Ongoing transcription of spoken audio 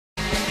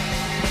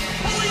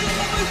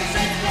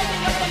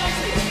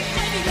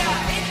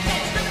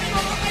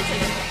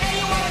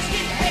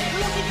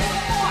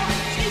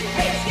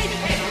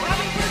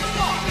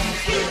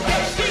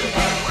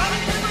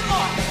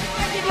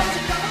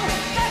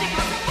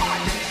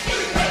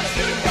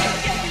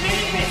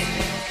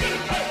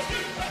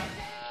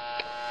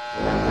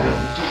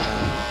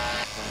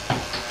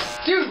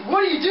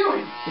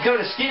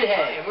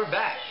Skinhead, and we're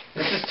back.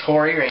 This is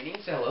Tori Rainey.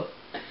 Say hello.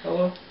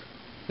 Hello.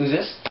 Who's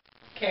this?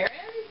 Karen?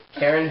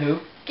 Karen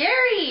who?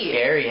 Gary!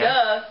 Gary,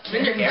 yeah.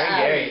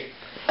 Gary.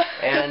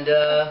 And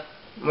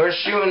we're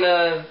shooting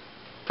a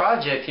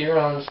project here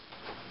on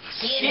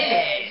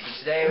Skinhead.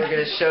 Today we're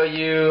going to show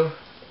you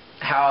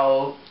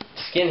how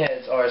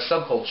skinheads are a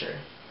subculture.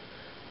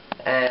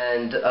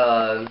 And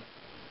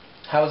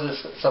how is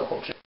this a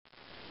subculture?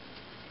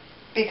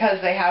 Because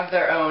they have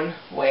their own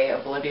way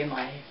of living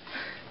life.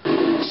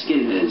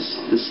 Skinheads.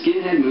 The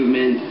skinhead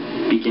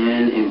movement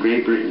began in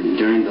Great Britain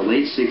during the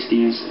late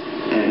 60s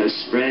and has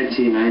spread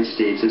to the United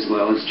States as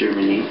well as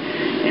Germany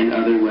and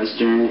other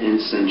Western and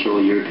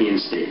Central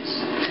European states.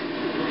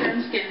 The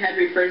term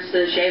skinhead refers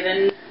to the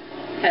shaven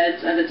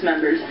heads of its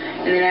members.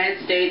 In the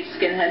United States,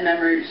 skinhead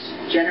members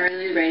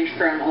generally range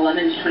from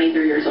 11 to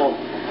 23 years old.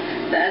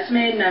 The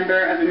estimated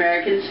number of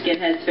American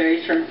skinheads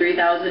varies from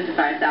 3,000 to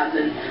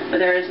 5,000, but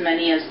there are as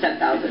many as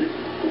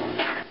 10,000.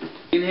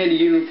 Skinhead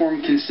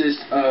uniform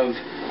consists of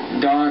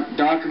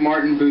Doc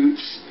Marten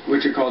boots,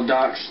 which are called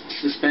Docs,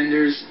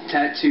 suspenders,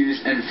 tattoos,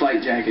 and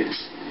flight jackets.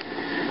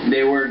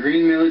 They wear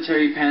green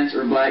military pants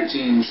or black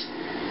jeans.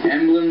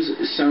 Emblems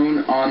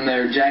sewn on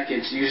their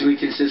jackets usually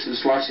consist of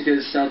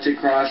swastikas, Celtic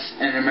cross,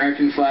 and an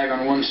American flag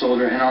on one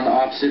shoulder, and on the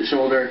opposite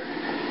shoulder,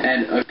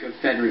 and a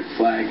Confederate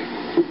flag.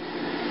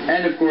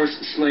 And of course,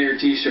 Slayer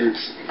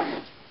t-shirts.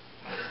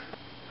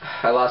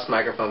 I lost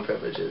microphone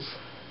privileges.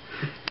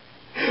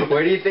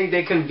 Where do you think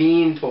they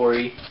convene,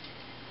 Tori?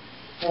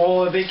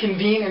 Well, they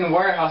convene in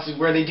warehouses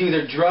where they do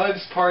their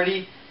drugs,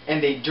 party,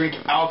 and they drink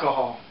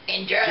alcohol.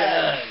 And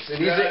drugs. And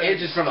these are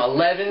ages from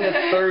 11 to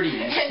 30.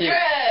 And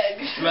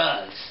drugs.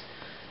 Drugs.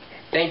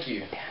 Thank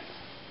you.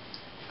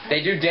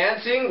 They do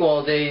dancing.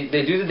 Well, they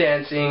do the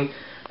dancing.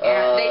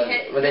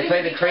 When they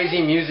play the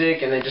crazy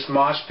music and they just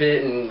mosh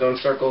pit and go in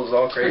circles,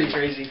 all crazy.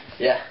 Pretty crazy.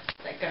 Yeah.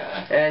 Like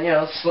and you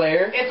know,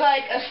 Slayer. it's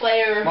like a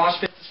Slayer. Mosh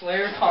pit to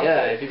Slayer? Concert.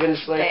 Yeah, if you've been to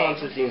Slayer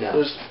concerts, you know.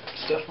 There's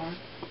stuff on it.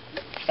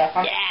 Stuff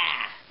on?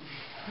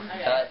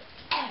 Yeah.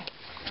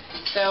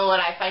 So what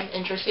I find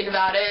interesting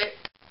about it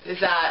is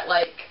that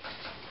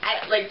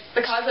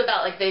the concept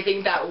that they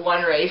think that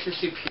one race is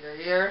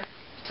superior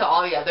to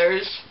all the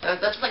others.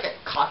 That's like a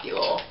cocky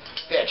little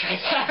bitch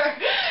right there.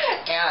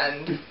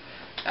 And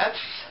that's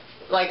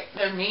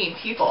they're mean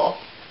people.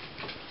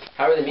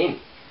 How are they mean?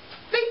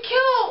 They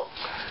kill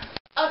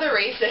other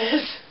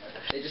races.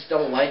 They just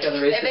don't like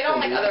other races. And they don't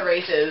like other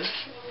races.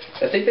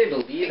 I think they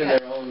believe in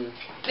their own.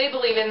 They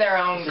believe in their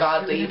own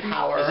godly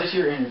power. Is this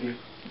your interview?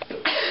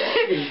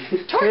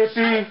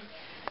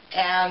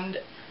 And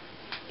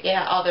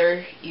yeah,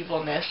 other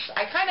evilness.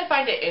 I kind of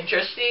find it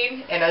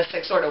interesting in a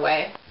sick sort of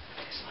way.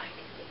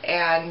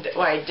 And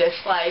what I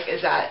dislike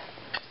is that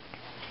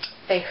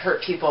they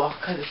hurt people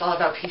because it's all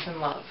about peace and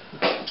love.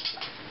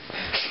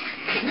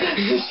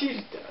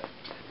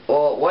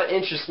 Well, what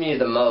interests me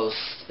the most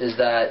is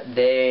that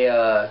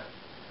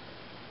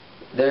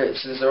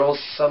since they're all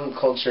some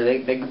culture,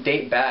 they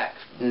date back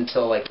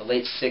until the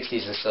late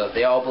 60s and stuff.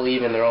 They all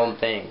believe in their own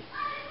thing,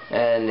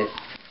 and if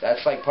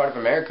that's part of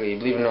America, you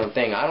believe in your own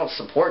thing. I don't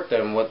support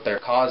them, what their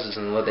causes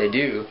and what they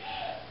do,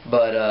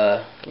 but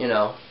you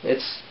know,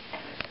 it's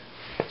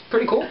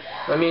pretty cool.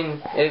 I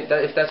mean,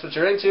 if that's what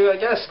you're into, I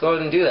guess go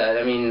ahead and do that.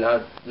 I mean,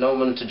 no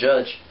one to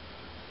judge,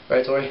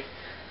 right, Tori?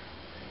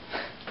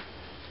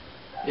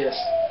 Yes.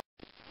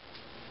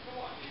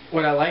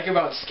 What I like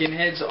about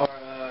skinheads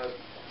are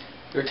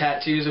their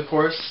tattoos, of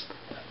course.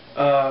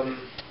 I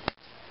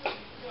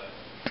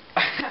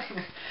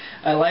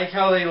like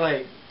how they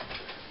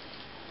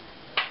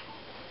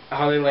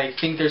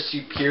think they're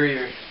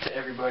superior to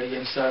everybody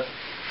and stuff.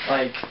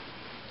 Alright,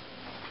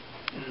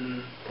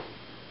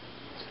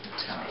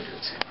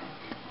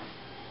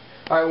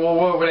 well,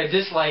 what I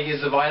dislike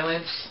is the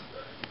violence.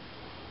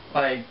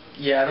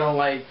 Yeah, I don't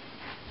like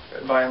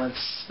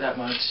violence that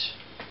much.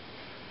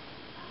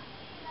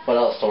 What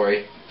else,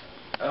 Tori?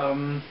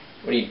 What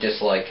do you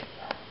dislike?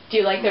 Do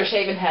you like their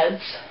shaven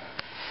heads?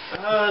 Do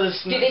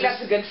you think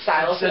that's a good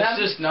style for them? That's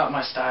just not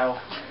my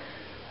style.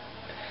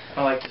 I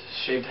don't like the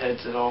shaved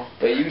heads at all.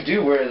 But you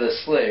do wear the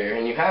Slayer,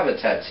 and you have a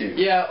tattoo.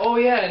 Yeah, oh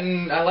yeah,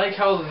 and I like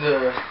how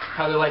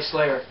they like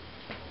Slayer.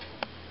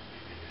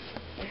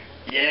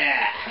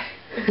 Yeah!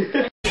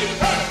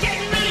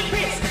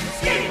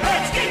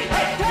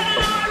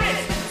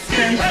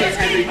 Term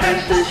skinhead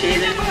refers to the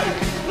shaven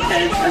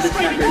heads of its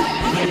members.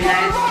 In the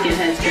United States,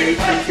 skinheads vary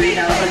from 3,000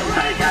 to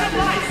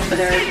 5,000, but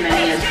there are as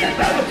many as 10,000.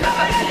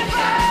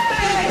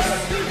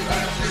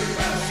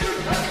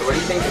 So where do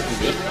you think it can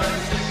be?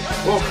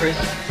 Well, Chris,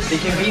 they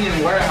convene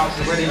in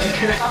warehouses where they do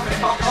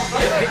alcohol.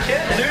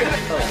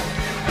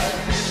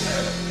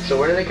 So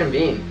where do they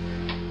convene?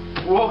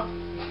 Well,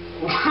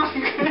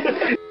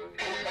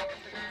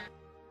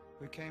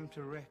 we came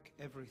to wreck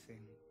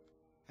everything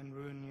and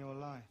ruin your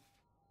life.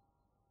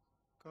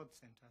 God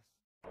sent us.